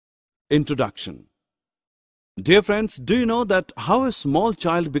Introduction. Dear friends, do you know that how a small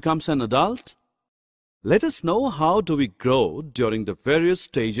child becomes an adult? Let us know how do we grow during the various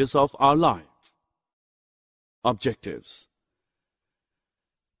stages of our life. Objectives.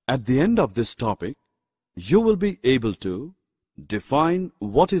 At the end of this topic, you will be able to define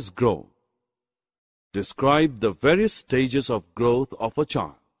what is growth, describe the various stages of growth of a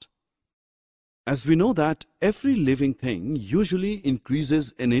child. As we know that every living thing usually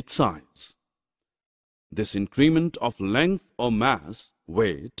increases in its size. This increment of length or mass,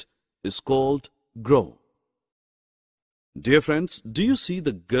 weight, is called growth. Dear friends, do you see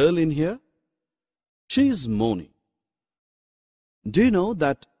the girl in here? She is Moni. Do you know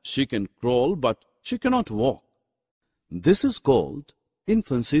that she can crawl but she cannot walk? This is called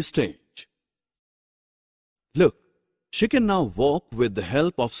infancy stage. Look, she can now walk with the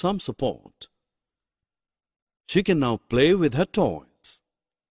help of some support. She can now play with her toys.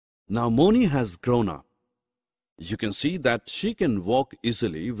 Now Moni has grown up. You can see that she can walk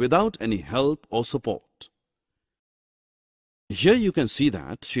easily without any help or support. Here you can see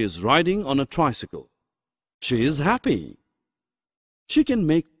that she is riding on a tricycle. She is happy. She can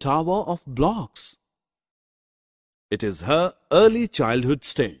make tower of blocks. It is her early childhood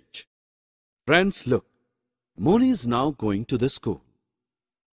stage. Friends, look, Moni is now going to the school.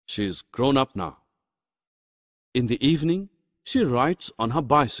 She is grown up now. In the evening, she rides on her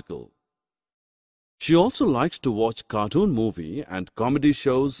bicycle. She also likes to watch cartoon movie and comedy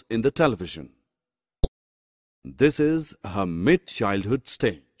shows in the television. This is her mid-childhood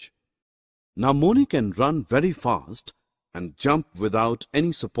stage. Now Moni can run very fast and jump without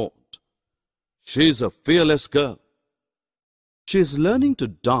any support. She is a fearless girl. She is learning to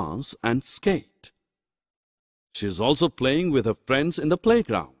dance and skate. She is also playing with her friends in the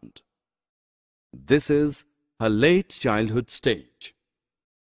playground. This is her late childhood stage.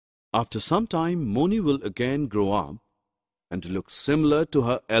 After some time, Moni will again grow up and look similar to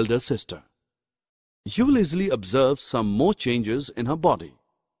her elder sister. You will easily observe some more changes in her body.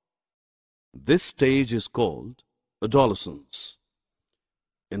 This stage is called adolescence.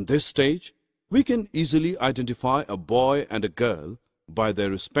 In this stage, we can easily identify a boy and a girl by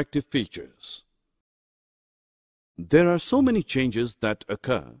their respective features. There are so many changes that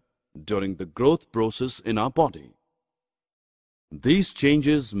occur during the growth process in our body. These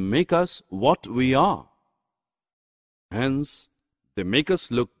changes make us what we are. Hence, they make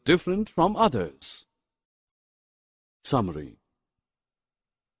us look different from others. Summary.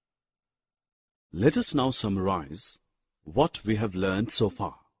 Let us now summarize what we have learned so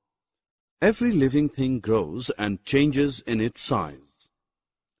far. Every living thing grows and changes in its size.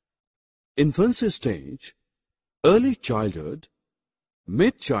 Infancy stage, early childhood,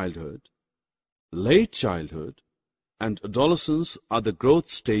 mid-childhood, late childhood, and adolescence are the growth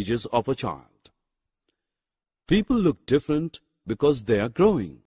stages of a child. People look different because they are growing.